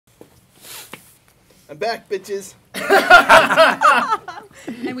I'm back, bitches.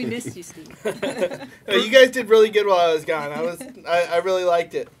 And we missed you, Steve. You guys did really good while I was gone. I really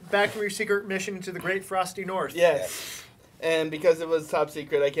liked it. Back from your secret mission to the Great Frosty North. Yes. And because it was top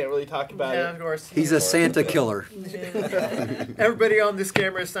secret, I can't really talk about it. Yeah, of course. He's a Santa killer. Everybody on this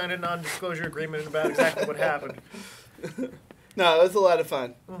camera signed a non-disclosure agreement about exactly what happened. No, it was a lot of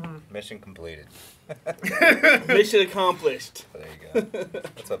fun. Mm-hmm. Mission completed. Mission accomplished. There you go.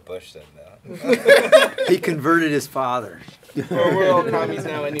 That's what Bush said now. He converted his father. Well, we're all commies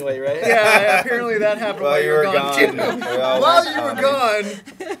now anyway, right? Yeah, apparently that happened while you were gone, too. While you were gone,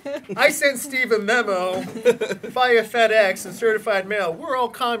 I sent Steve a memo via FedEx and certified mail. We're all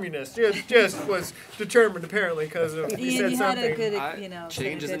communists. Just was determined, apparently, because of he said you something. Had a good,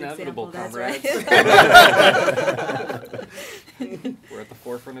 change is inevitable, example, comrades. Right. We're at the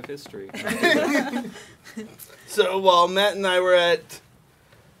forefront of history. So while Matt and I were at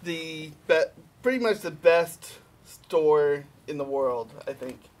the pretty much the best store in the world, I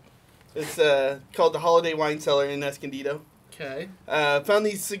think. It's called the Holiday Wine Cellar in Escondido. Okay. Found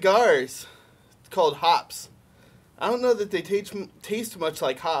these cigars called hops. I don't know that they taste much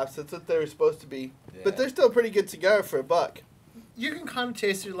like hops. That's what they were supposed to be. Yeah. But they're still a pretty good cigar for $1. You can kind of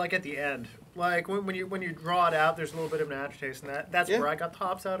taste it like at the end. Like when you draw it out, there's a little bit of an aftertaste, and that's where I got the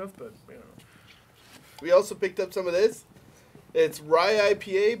hops out of. But you know. We also picked up some of this. It's Rye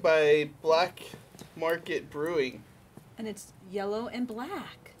IPA by Black Market Brewing. And it's yellow and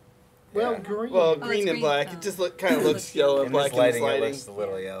black. Well, green. Well, green and black. Oh. It just kind of looks yellow and black in this lighting. It looks a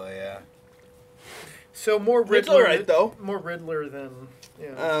little yellow, yeah. So more Riddler, it's right, though. More Riddler than.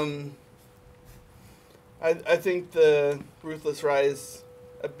 Yeah. I think the Ruthless Rye is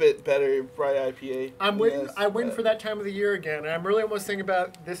a bit better Rye IPA. I'm waiting. I'm waiting for that time of the year again, and I'm really almost thinking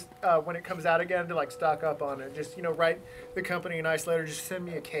about this when it comes out again to like stock up on it. Just write the company a nice letter. Just send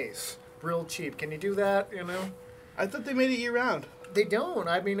me a case, real cheap. Can you do that? I thought they made it year round. They don't.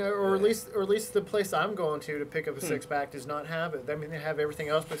 I mean, or at least the place I'm going to pick up a 6-pack does not have it. I mean, they have everything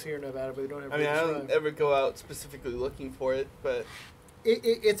else but Sierra Nevada, but they don't have. I mean, I don't ever go out specifically looking for it, but.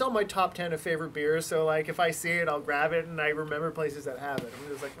 It's on my top 10 of favorite beers, so like if I see it, I'll grab it, and I remember places that have it. I'm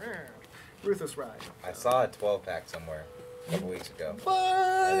just like, Ruthless Rye. I saw a 12-pack somewhere a couple weeks ago.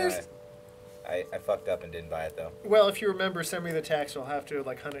 What? I fucked up and didn't buy it though. Well, if you remember, send me the text. I'll have to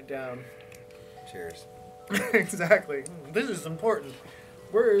like hunt it down. Cheers. Exactly. This is important.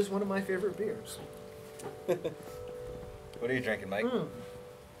 Where is one of my favorite beers? What are you drinking, Mike?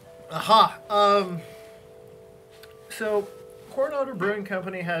 Aha. So. Coronado Brewing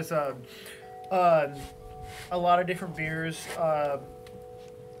Company has a lot of different beers.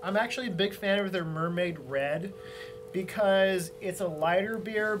 I'm actually a big fan of their Mermaid Red because it's a lighter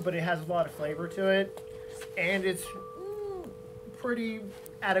beer, but it has a lot of flavor to it, and it's pretty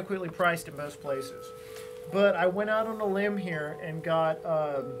adequately priced in most places. But I went out on a limb here and got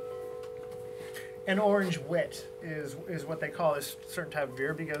an orange wit is what they call this certain type of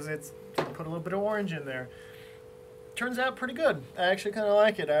beer because it's put a little bit of orange in there. Turns out pretty good. I actually kind of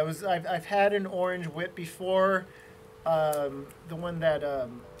like it. I've had an orange wit before. The one that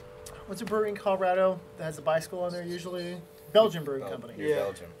what's a brewery in Colorado that has a bicycle on there usually? Belgian Brewing Company. New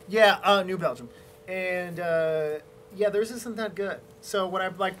Belgium. Yeah, New Belgium. And theirs isn't that good. So when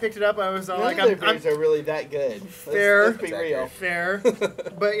I picked it up, I was like, "None of their beers are really that good." Fair. Let's be real. Fair.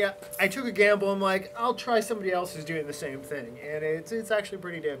 But yeah, I took a gamble. I'm like, I'll try somebody else who's doing the same thing, and it's actually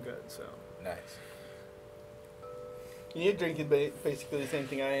pretty damn good. So nice. You're drinking basically the same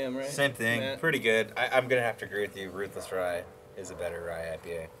thing I am, right? Same thing. Matt? Pretty good. I'm going to have to agree with you. Ruthless Rye is a better rye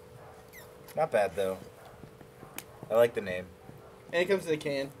IPA. Not bad, though. I like the name. And it comes in a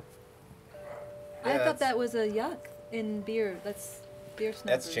can. I thought that was a yuck in beer. Beer snobbery.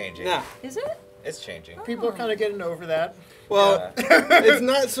 That's changing. Nah. Is it? It's changing. people are kind of getting over that. Well, it's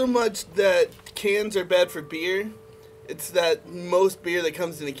not so much that cans are bad for beer. It's that most beer that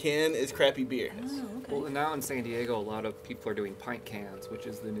comes in a can is crappy beer. Oh, okay. Well, now in San Diego, a lot of people are doing pint cans, which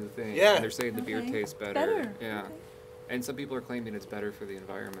is the new thing. Yeah. And they're saying the beer tastes better. Better. Yeah. Okay. And some people are claiming it's better for the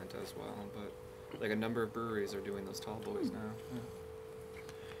environment as well. But like a number of breweries are doing those tall boys now.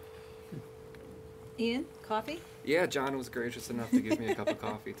 Yeah. Ian, coffee? Yeah, John was gracious enough to give me a cup of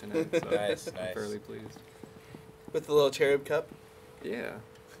coffee tonight. So Nice. I'm fairly pleased. With the little cherub cup. Yeah.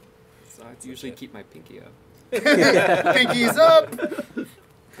 So I usually keep my pinky up. Pinkies up!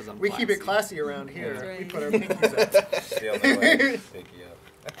 'Cause I'm We keep it classy. classy around here. That's right. We put our pinkies up. It's the only way. Pick you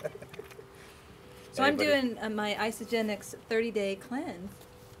up. So I'm doing my Isogenics 30-day cleanse.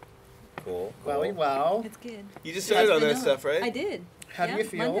 Cool. Wowie wow. It's good. You just started on that stuff, right? I did. How do you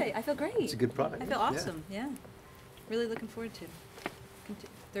feel? Monday. I feel great. It's a good product. I feel awesome. Yeah. Really looking forward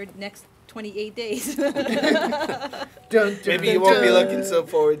to next 28 days. Maybe you won't be looking so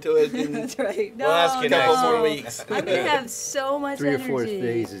forward to it in That's right. No, We'll ask you a couple next. more weeks. I'm gonna have so much 3 or energy. 4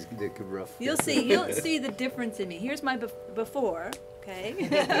 days is rough. You'll see the difference in me. Here's my before. Okay.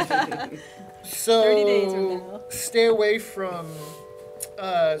 So 30 days from now. stay away from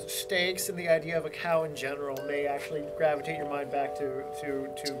steaks, and the idea of a cow in general may actually gravitate your mind back to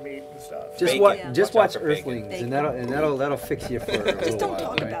meat and stuff. Just Bacon. watch, Yeah. just Watch watch out for bacon. Earthlings, Bacon. and that'll fix you for a little Just don't while.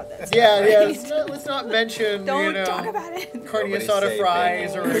 talk right? about that. Stuff, Yeah, right? let's not mention Don't talk about it. carne Nobody asada say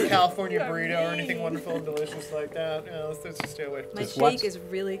fries or bacon. a California You're burrito or anything mean. wonderful and delicious like that. Let's just stay away from My that. Just shake watch- is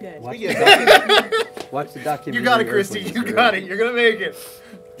really good. Watch, Speaking the, watch the documentary. You got it, Christy. Earthlings. You got it. You're gonna make it.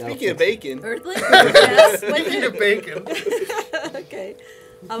 That'll Speaking of fix bacon, Earthlings? Yes. Speaking of bacon. Okay.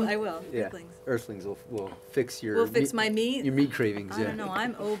 I will. Yeah, Earthlings. Earthlings will fix your. Will fix my meat? Your meat cravings. I Yeah. don't know.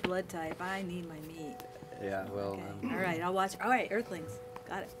 I'm O blood type. I need my meat. Yeah. Well, Okay. All right. I'll watch. All right. Earthlings.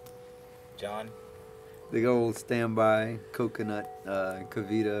 Got it. John, the old standby coconut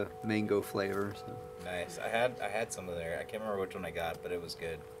Kavita mango flavor. So nice. I had some of there. I can't remember which one I got, but it was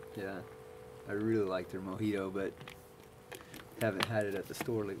good. yeah, I really like their mojito, but haven't had it at the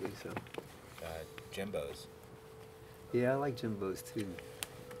store lately. So Jimbo's. yeah, I like Jimbo's too.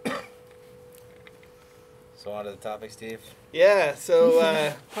 So on to the topic, Steve. yeah.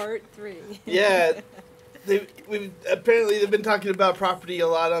 So Part 3. yeah, they've been talking about property a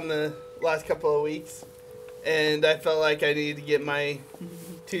lot on the last couple of weeks, and I felt like I needed to get my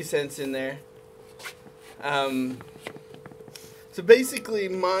 2 cents in there. So basically,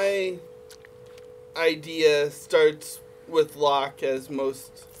 my idea starts with Locke, as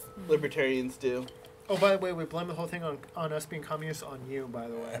most libertarians do. Oh, by the way, we blame the whole thing on us being communists on you, by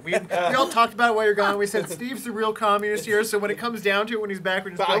the way. We all talked about it while you're gone. We said Steve's the real communist here, so when it comes down to it, when he's back, we're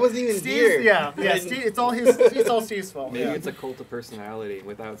just But I like, wasn't even Steve's, here. Yeah, Steve, it's all Steve's fault. Maybe yeah. it's a cult of personality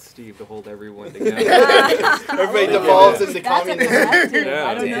without Steve to hold everyone together. Everybody devolves into That's a communism. collective. Yeah.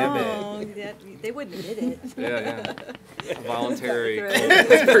 I don't Damn know. They wouldn't admit it. Yeah. A voluntary Right. cult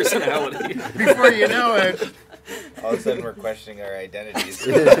of personality. Before you know it, All of a sudden, we're questioning our identities.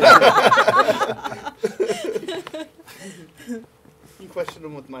 You question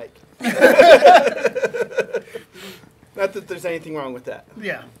them with Mike. Not that there's anything wrong with that.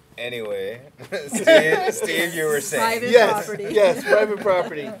 yeah. Anyway, Steve, you were saying. Private Yes, property. yes, private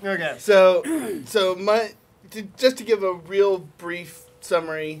property. Okay. So just to give a real brief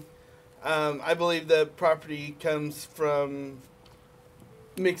summary, I believe that property comes from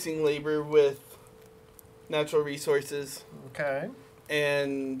mixing labor with natural resources, Okay.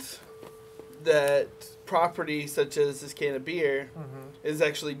 and that property, such as this can of beer, is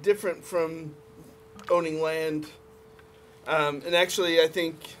actually different from owning land. And actually, I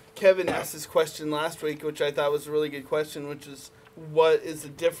think Kevin asked this question last week, which I thought was a really good question, which is, what is the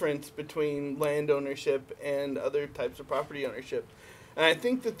difference between land ownership and other types of property ownership? And I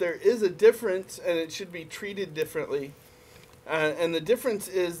think that there is a difference, and it should be treated differently. And the difference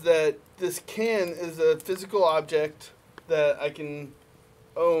is that this can is a physical object that I can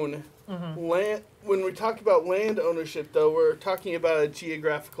own. Land. When we talk about land ownership, though, we're talking about a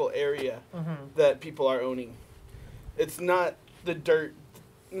geographical area that people are owning. It's not the dirt.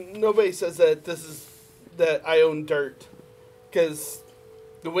 Nobody says that I own dirt, because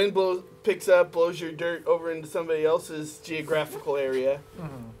the wind picks up, blows your dirt over into somebody else's geographical area.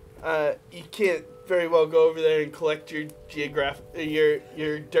 You can't very well go over there and collect your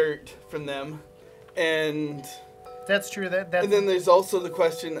your dirt from them, and That's true. That's and then there's also the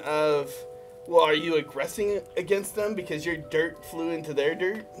question of, well, are you aggressing against them because your dirt flew into their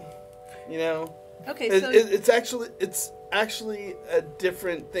dirt? You know, Okay, so it's actually a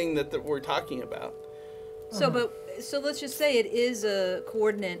different thing that we're talking about. So let's just say it is a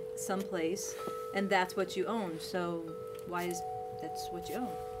coordinate someplace, and that's what you own. So why is that's what you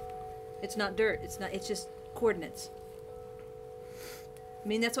own? It's not dirt. It's just coordinates. I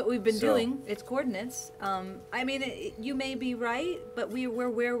mean, that's what we've been doing. It's coordinates. I mean, you may be right, but we're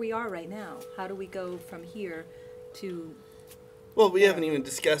where we are right now. How do we go from here to? Well, we haven't even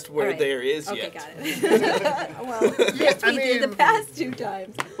discussed where All right. there is Okay, yet. got it. Well, yes, we did the past 2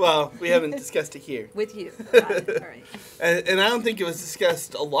 times Well, we haven't discussed it here. with you. Got it. All right. And I don't think it was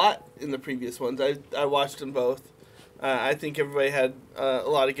discussed a lot in the previous ones. I watched them both. I think everybody had a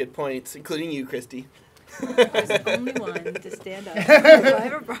lot of good points, including you, Christy. I was the only one to stand up for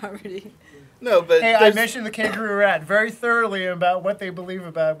private property. No, but Hey, I mentioned the kangaroo rat very thoroughly about what they believe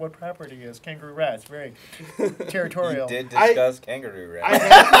about what property is. Kangaroo rats, very territorial. You did discuss kangaroo I rats.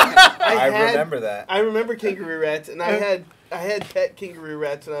 had, I had- remember that. I remember kangaroo rats, and I had pet kangaroo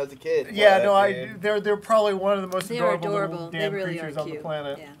rats when I was a kid. Yeah, no, What, dude? they're probably one of the most They are adorable, adorable. little They damn really creatures are on the cute.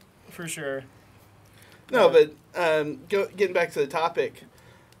 planet. Yeah. For sure. No, but getting back to the topic,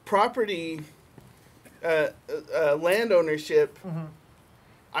 property, land ownership,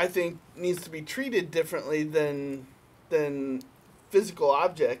 I think needs to be treated differently than physical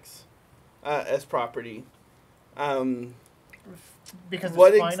objects as property. Because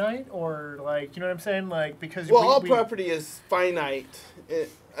What it's finite, or like, you know what I'm saying? Like, because all property is finite.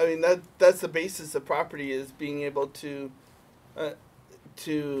 I mean, that's the basis of property, is being able to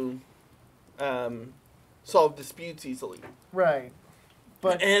solve disputes easily. Right.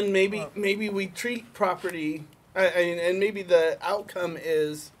 But And maybe we treat property, and maybe the outcome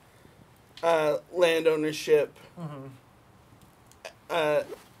is land ownership.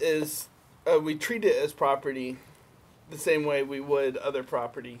 We treat it as property the same way we would other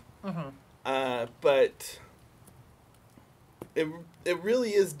property. But it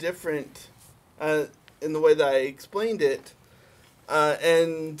really is different in the way that I explained it.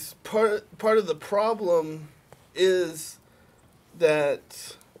 And part of the problem is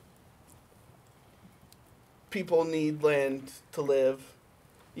that people need land to live.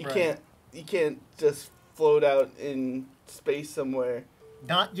 You can't just float out in space somewhere.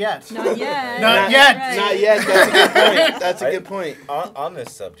 not yet. Not yet. Not yet. Right. Not yet. That's a good point. That's a good point. On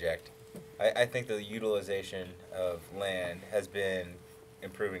this subject, I think the utilization of land has been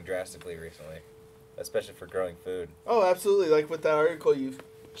improving drastically recently, especially for growing food. Oh, absolutely. Like with that article you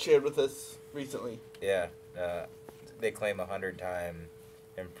shared with us recently. Yeah, they claim 100-time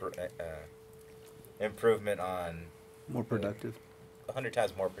improvement on More productive. 100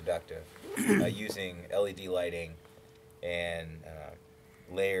 times more productive using LED lighting and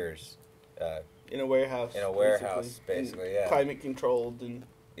layers In a warehouse. Basically, yeah. Climate controlled and.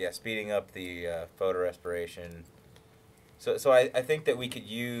 Yeah, speeding up the photo respiration. So I think that we could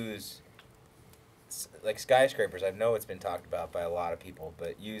use like skyscrapers. I know it's been talked about by a lot of people,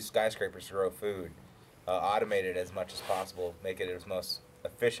 but use skyscrapers to grow food, automate it as much as possible, make it as most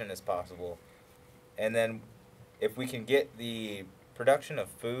efficient as possible, and then if we can get the production of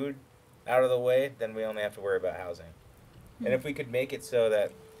food out of the way, then we only have to worry about housing. And if we could make it so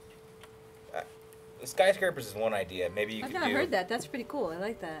that skyscrapers is one idea. Maybe you I've could not do. heard that. That's pretty cool. I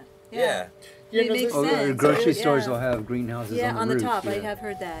like that. Yeah. Yeah, It no, makes Oh, sense. grocery Yeah. stores will have greenhouses Yeah, on the roof. top. Yeah. I have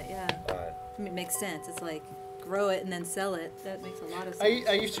heard that. Yeah. Uh, It makes sense. It's like grow it and then sell it. That makes a lot of sense.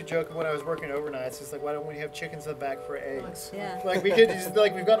 I used to joke when I was working overnights. It's like, why don't we have chickens in the back for eggs? Yeah. Like we could just,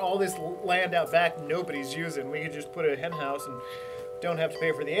 like, we've got all this land out back nobody's using. We could just put a hen house and don't have to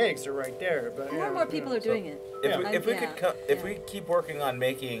pay for the eggs. They're right there. But More and more people are doing it. If we keep working on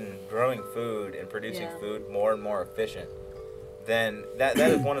making growing food and producing Yeah. food more and more efficient, then that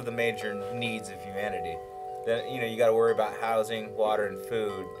is one of the major needs of humanity. Then you got to worry about housing, water, and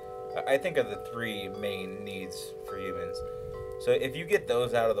food. I think are the three main needs for humans. So if you get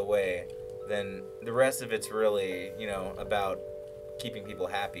those out of the way, then the rest of it's really about keeping people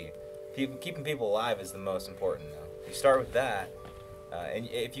happy. Keeping people alive is the most important, though. You start with that, and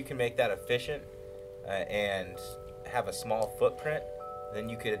if you can make that efficient and have a small footprint, then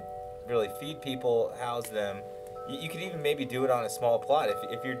you could really feed people, house them. You could even maybe do it on a small plot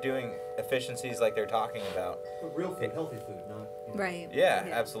if you're doing efficiencies like they're talking about. But real food, healthy food, not. Right. Yeah,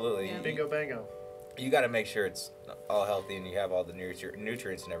 absolutely. Yeah. bingo bango. You got to make sure it's all healthy and you have all the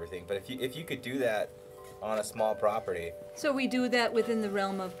nutrients and everything. But if you could do that on a small property, So we do that within the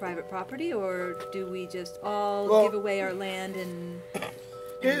realm of private property, or do we just all Well- give away our land and?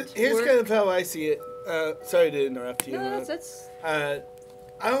 Here's work? kind of how I see it. Sorry to interrupt you. No, that's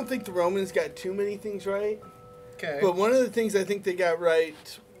I don't think the Romans got too many things right. Okay. But one of the things I think they got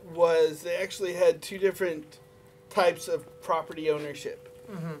right was they actually had two different types of property ownership.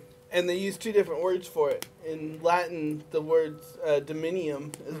 And they used two different words for it. In Latin, the word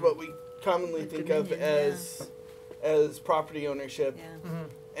dominium is what we commonly think of Dominion, as property ownership. yeah.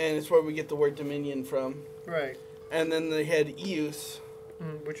 And it's where we get the word dominion from. Right. And then they had ius.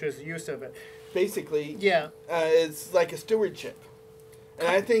 Which is use of it. Basically, Yeah. it's like a stewardship. And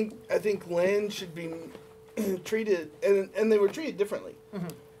I think land should be treated, and they were treated differently.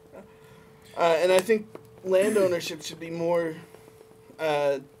 And I think land ownership should be more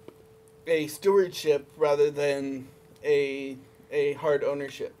a stewardship rather than a hard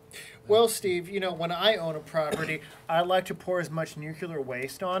ownership. Well, Steve, when I own a property, I like to pour as much nuclear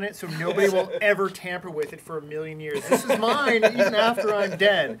waste on it so nobody will ever tamper with it for a million years. This is mine even after I'm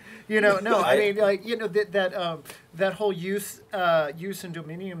dead. No, I mean, like, that whole use and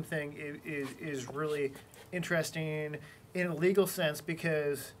dominium thing is really interesting in a legal sense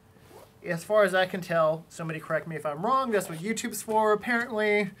because, as far as I can tell, somebody correct me if I'm wrong, that's what YouTube's for,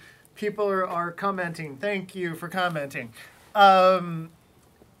 apparently. People are commenting. Thank you for commenting.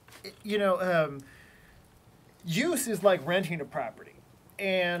 use is like renting a property,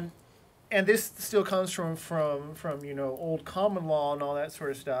 and this still comes from old common law and all that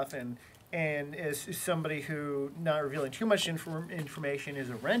sort of stuff, and as somebody who, not revealing too much information, is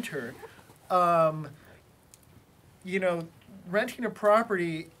a renter, renting a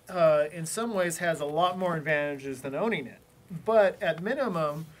property in some ways has a lot more advantages than owning it, but at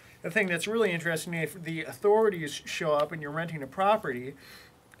minimum, the thing that's really interesting, if the authorities show up and you're renting a property,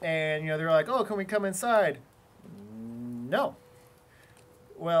 and they're like, "Oh, can we come inside?" No.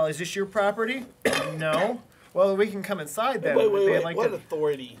 Well, is this your property? No. Well, we can come inside then. Wait. What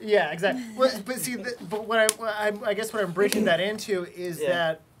authority? Yeah, exactly. Well, but see, but what I guess what I'm bridging that into is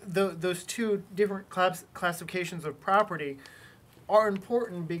that those two different classifications of property are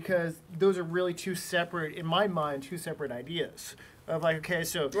important because those are really in my mind, two separate ideas. Of like, okay,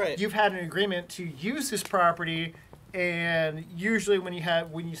 so you've had an agreement to use this property, and usually when you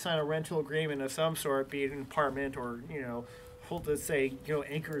sign a rental agreement of some sort, be it an apartment or let's say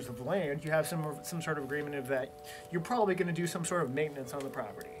acres of land, you have some sort of agreement of that you're probably going to do some sort of maintenance on the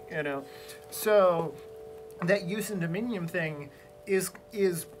property. So that use and dominion thing is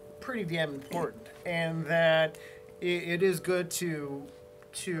pretty damn important, and that it is good to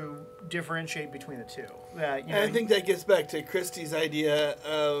differentiate between the two. And I think that gets back to Christie's idea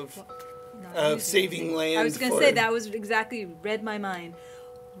of saving land. I was going to say that was exactly read my mind.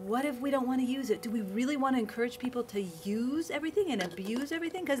 What if we don't want to use it? Do we really want to encourage people to use everything and abuse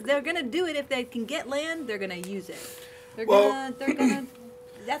everything? Because they're going to do it if they can get land. They're going to use it. They're gonna.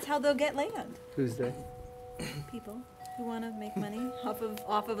 That's how they'll get land. Who's they? People who want to make money off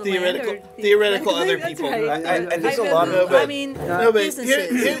of a theoretical other people. Right. I think a lot of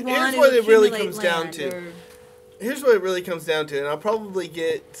businesses here's what it really comes down to. Here's what it really comes down to, and I'll probably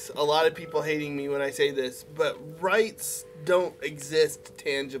get a lot of people hating me when I say this, but rights don't exist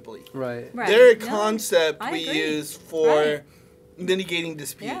tangibly. Right. They're a concept we agree. use for mitigating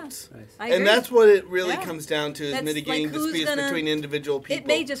disputes. Yeah. Nice. And that's what it really comes down to, is mitigating disputes between individual people. It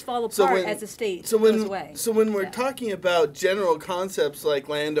may just fall apart as the state goes away. So when we're talking about general concepts like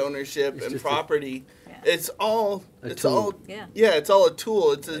land ownership and property, it's all a tool.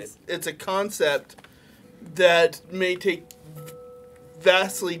 It's a concept that may take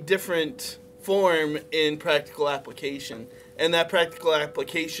vastly different form in practical application, and that practical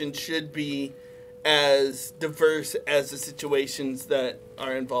application should be as diverse as the situations that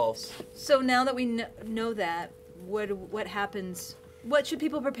are involved. So now that we know that, what happens? What should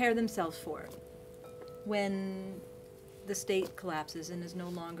people prepare themselves for when the state collapses and is no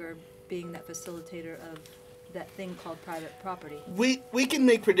longer being that facilitator of that thing called private property? We can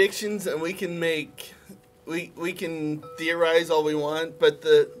make predictions, and we can theorize all we want, but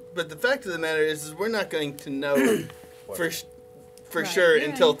the fact of the matter is we're not going to know for sure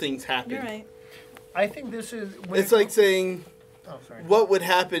until things happen. You're right. I think this is... It's like saying, what would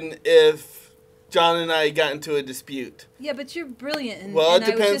happen if John and I got into a dispute? Yeah, but you're brilliant. It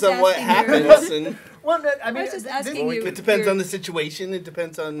depends on what happens. And it depends on the situation. It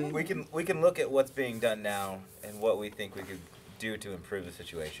depends on... We can look at what's being done now and what we think we could do to improve the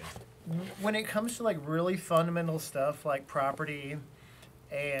situation. When it comes to like really fundamental stuff like property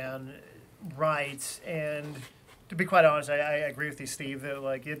and rights, and to be quite honest, I agree with you, Steve, that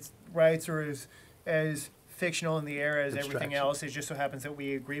like rights are as fictional in the air as everything else. It just so happens that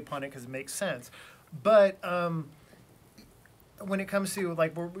we agree upon it because it makes sense. But when it comes to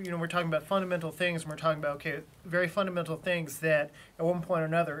like we're talking about fundamental things, and we're talking about very fundamental things that at one point or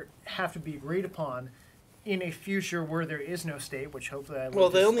another have to be agreed upon in a future where there is no state, which hopefully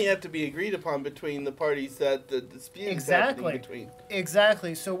they only have to be agreed upon between the parties that the dispute is happening between.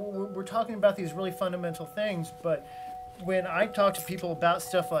 Exactly. So we're talking about these really fundamental things, but when I talk to people about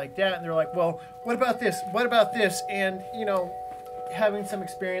stuff like that, and they're like, well, what about this? What about this? And, having some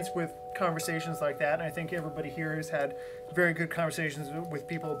experience with conversations like that, and I think everybody here has had very good conversations with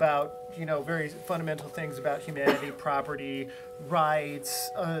people about, very fundamental things about humanity, property, rights,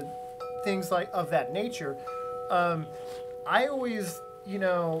 things like of that nature. I always,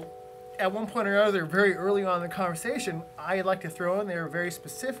 at one point or another, very early on in the conversation, I like to throw in there very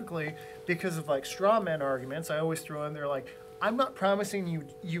specifically, because of like straw man arguments, I always throw in there like, I'm not promising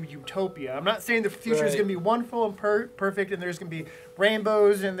you utopia. I'm not saying the future is going to be wonderful and perfect, and there's going to be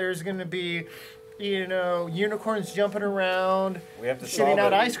rainbows, and there's going to be, unicorns jumping around, shitting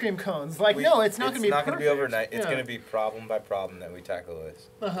out ice cream cones. Like, no, it's not going to be perfect. It's not going to be overnight. It's going to be problem by problem that we tackle this.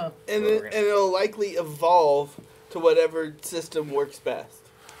 And it'll likely evolve to whatever system works best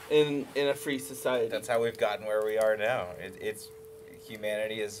in a free society. That's how we've gotten where we are now.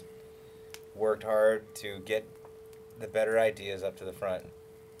 Humanity has worked hard to get the better ideas up to the front.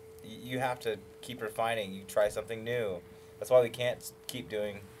 you have to keep refining. You try something new. That's why we can't keep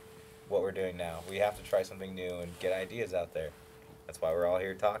doing what we're doing now. We have to try something new and get ideas out there. That's why we're all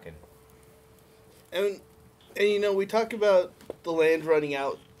here talking. And we talk about the land running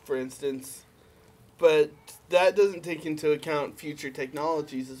out, for instance, but that doesn't take into account future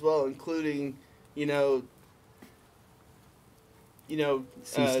technologies as well, including,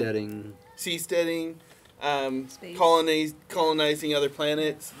 seasteading, Space. colonizing other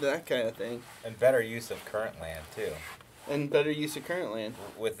planets, that kind of thing, And better use of current land, too. and better use of current land.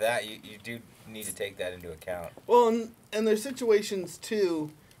 With that, you do need to take that into account. Well, and there's situations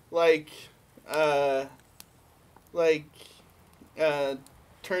too, like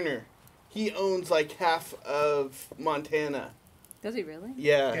Turner. He owns like half of Montana. Does he really?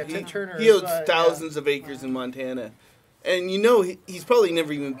 Yeah, Yeah, Ted Turner he is, owns thousands of acres in Montana, and he's probably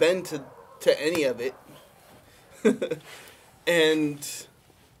never even been to any of it. And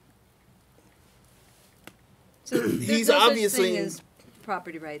So there's he's no obviously- such thing as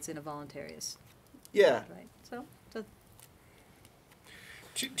property rights in a voluntarist. yeah, Right. So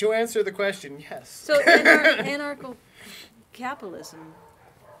To answer the question, yes. So anarcho-capitalism,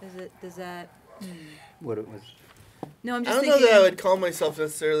 does that? What it was. No, I'm I just don't thinking. know that I would call myself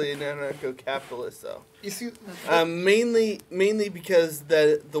necessarily an anarcho-capitalist though. You see, Mainly because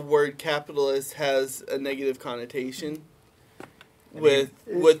the word capitalist has a negative connotation. With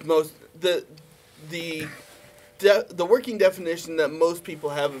most the working definition that most people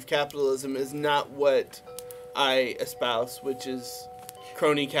have of capitalism is not what I espouse, which is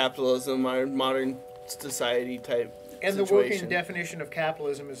crony capitalism, our modern society type and the situation. working definition of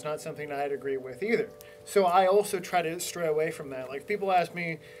capitalism is not something I'd agree with either. So I also try to stray away from that. Like, if people ask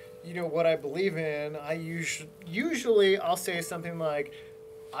me, what I believe in, I usually I'll say something like,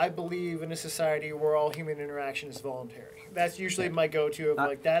 I believe in a society where all human interaction is voluntary. That's usually my go-to of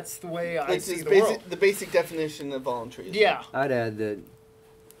like, that's the way I Like, see it's the world. the basic definition of voluntaryism. Yeah. I'd add that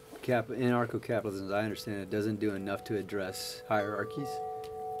anarcho-capitalism, as I understand it, doesn't do enough to address hierarchies.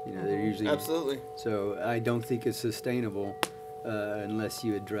 They're usually Absolutely. So I don't think it's sustainable unless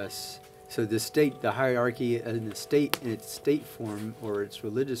you address. So the hierarchy in the state, in its state form or its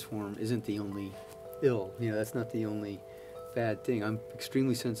religious form, isn't the only ill. That's not the only bad thing. I'm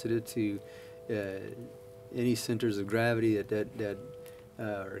extremely sensitive to any centers of gravity that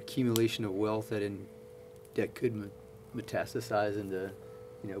or accumulation of wealth that could metastasize into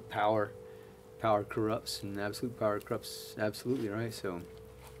power. Power corrupts, and absolute power corrupts absolutely, right? So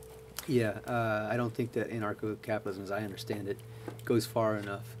yeah, I don't think that anarcho-capitalism, as I understand it, goes far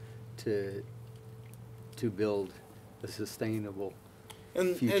enough to build a sustainable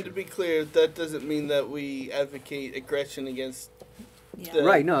And future. to be clear, that doesn't mean that we advocate aggression against Yeah. the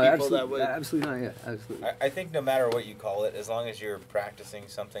right, no, people that would. absolutely not, yeah, absolutely. I think no matter what you call it, as long as you're practicing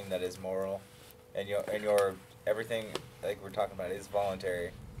something that is moral, and your everything like we're talking about is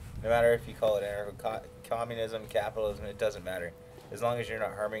voluntary. No matter if you call it anarcho-communism, capitalism, it doesn't matter. As long as you're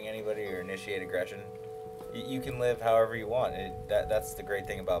not harming anybody or initiate aggression, you can live however you want. That's the great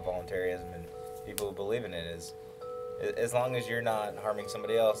thing about voluntarism and people who believe in it is, as long as you're not harming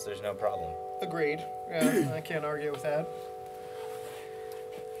somebody else, there's no problem. Agreed. Yeah, I can't argue with that.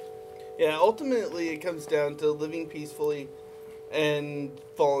 Yeah, ultimately it comes down to living peacefully and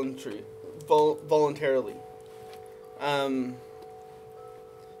voluntarily.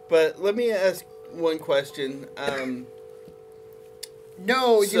 But let me ask one question.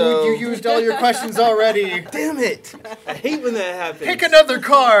 No, So- you used all your questions already. Damn it! I hate when that happens. Pick another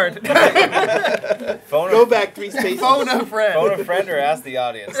card. Go back 3 spaces. Phone a friend. Phone a friend or ask the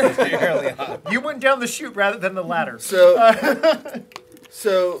audience. Let's be early on. You went down the chute rather than the ladder.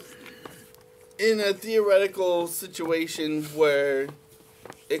 So, in a theoretical situation where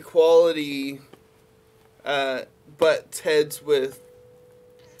equality butts heads with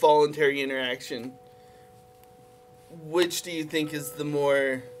voluntary interaction, which do you think is the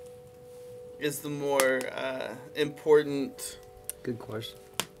more important? Good question.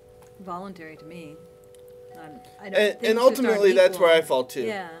 Voluntary to me. I don't think And things ultimately, aren't that's equal. where I fall too.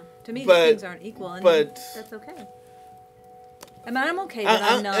 Yeah, to me, But- things aren't equal, and but- that's okay. I mean, I'm okay, but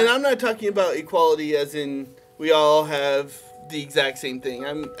I'm not. And I'm not talking about equality as in we all have the exact same thing.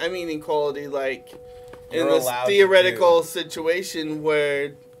 I mean equality like in You're this allowed to theoretical situation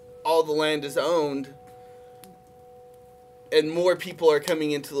where all the land is owned and more people are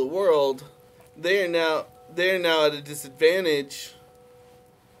coming into the world. They're now at a disadvantage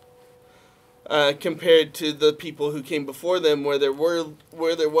compared to the people who came before them, where there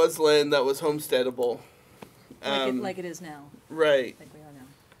was land that was homesteadable. like it is now. Right. Like we are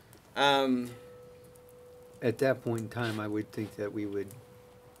now. At that point in time, I would think that we would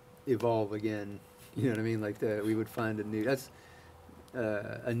evolve again. You know what I mean? Like we would find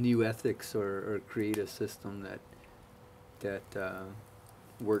a new ethics or create a system that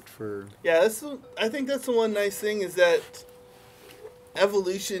worked for. Yeah, I think that's the one nice thing is that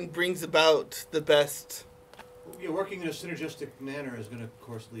evolution brings about the best. Yeah, working in a synergistic manner is going to, of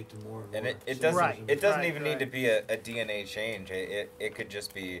course, lead to more and And more. it doesn't Right. it doesn't Right, even need to be a DNA change. It could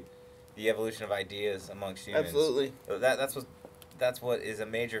just be the evolution of ideas amongst humans. Absolutely. That's what is a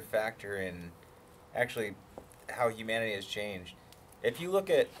major factor in actually how humanity has changed. If you look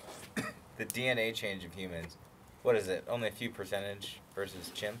at the DNA change of humans, what is it? Only a few percentage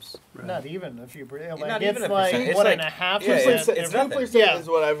versus chimps. Right. Not even a few. Like, Not it's even a like percent. It's 1.5%. it's nothing. 2% Yeah. is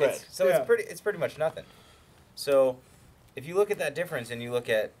what I've read. Yeah. It's pretty much nothing. So, if you look at that difference and you look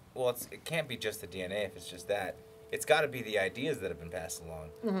at it can't be just the DNA if it's just that. It's got to be the ideas that have been passed along.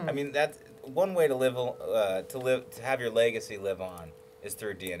 Mhm. I mean, that's one way to have your legacy live on is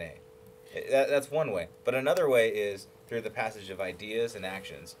through DNA. That's one way. But another way is through the passage of ideas and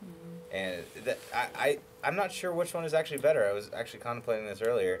actions. And I'm not sure which one is actually better. I was actually contemplating this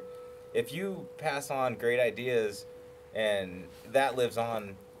earlier. If you pass on great ideas and that lives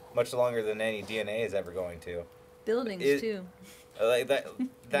on much longer than any DNA is ever going to. Buildings too. Like that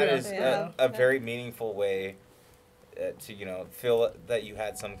is Yeah. a very meaningful way to feel that you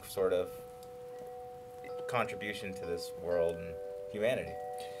had some sort of contribution to this world and humanity.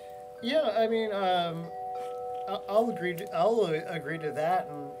 Yeah, I mean, I'll agree to that,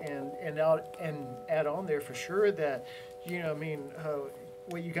 and add on there for sure that,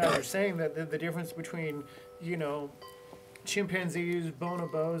 what you guys are saying, that the difference between, chimpanzees,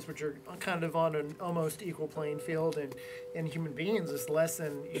 bonobos, which are kind of on an almost equal playing field, and human beings is less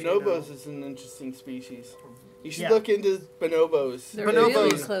than. Bonobos is an interesting species. You should Yeah. look into bonobos. They're Bonobos,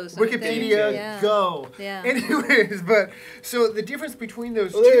 really close. aren't they? Wikipedia, Yeah. go. Yeah. Anyways, but so the difference between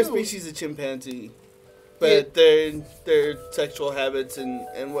those Well, they're a two. species of chimpanzee, but their sexual habits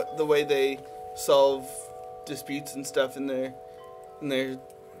and what the way they solve disputes and stuff in their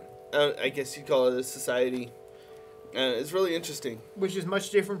I guess you'd call it a society. It's really interesting. Which is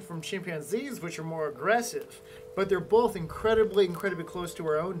much different from chimpanzees, which are more aggressive, but they're both incredibly close to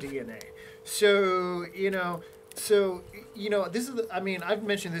our own DNA. So this is. I've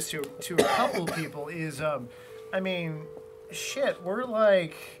mentioned this to a couple of people. Is we're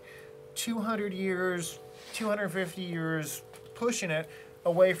like 200 years, 250 years pushing it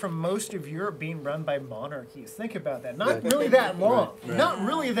away from most of Europe being run by monarchies. Think about that. Not really that long. Right. Not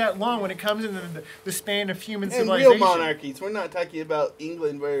really that long when it comes into the span of human And civilization. real monarchies. We're not talking about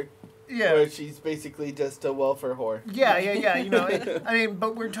England where she's basically just a welfare whore. Yeah.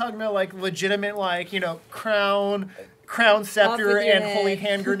 But we're talking about like legitimate, crown scepter and holy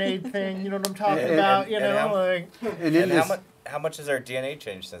hand grenade thing. You know what I'm talking about? How much has our DNA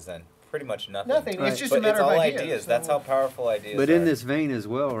changed since then? Pretty much nothing. Nothing. Right. It's just But a matter it's all of ideas. That's how powerful ideas But are. in this vein as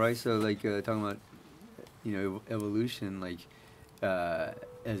well, right? So like talking about, evolution, like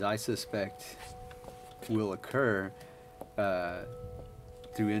as I suspect will occur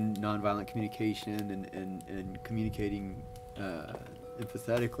through nonviolent communication and communicating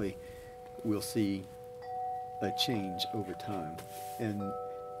empathetically, we'll see a change over time, and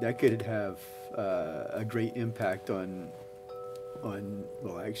that could have a great impact on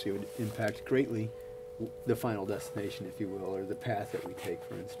actually it would impact greatly the final destination, if you will, or the path that we take,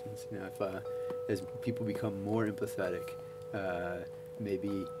 for instance. If as people become more empathetic,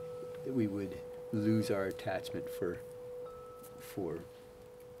 maybe we would lose our attachment for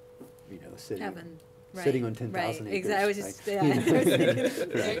sitting Heaven. Right. sitting on 10,000 right. acres. Exactly. I was just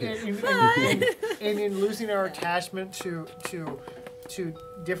right? and in losing our attachment to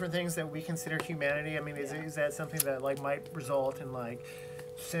different things that we consider humanity. I mean, is that something that might result in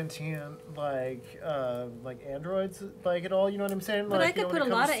sentient androids at all? You know what I'm saying? But I could put a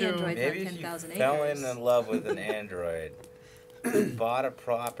lot of androids Maybe on if you 10,000 fell acres. in love with an android, bought a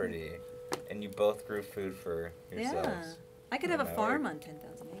property, and you both grew food for yourselves. Yeah. I could have a farm on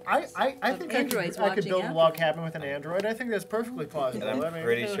 10,000 acres. I Of think androids I could build a watching log after. cabin with an android. I think that's perfectly plausible. And I'm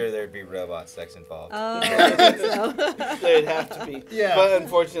pretty sure there'd be robot sex involved. Oh, I think so. They'd have to be. Yeah. But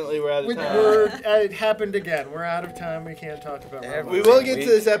unfortunately, we're out of time. It happened again. We're out of time. We can't talk about robots. We will get to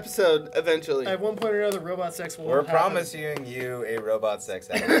this episode eventually. At one point or another, robot sex will We're happen. promising you a robot sex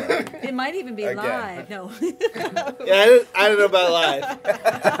episode. It might even be Again. live. No. Yeah, I don't know about live.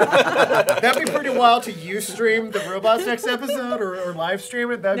 That'd be pretty wild to stream the robot sex episode or live stream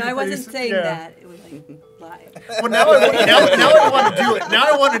it. That'd No, be I wasn't pretty, saying yeah. that. It was Live. Well, now I want to do it. Now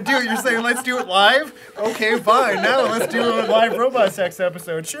I want to do it. You're saying let's do it live? Okay, fine. Now let's do a live robot sex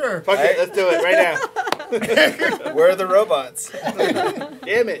episode. Sure. Fuck it, let's do it right now. Where are the robots?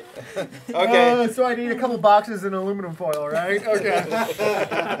 Damn it. Okay. So I need a couple boxes in aluminum foil, right? Okay.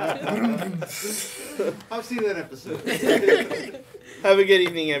 I've seen that episode. Have a good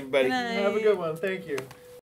evening, everybody. Good night. Have a good one. Thank you.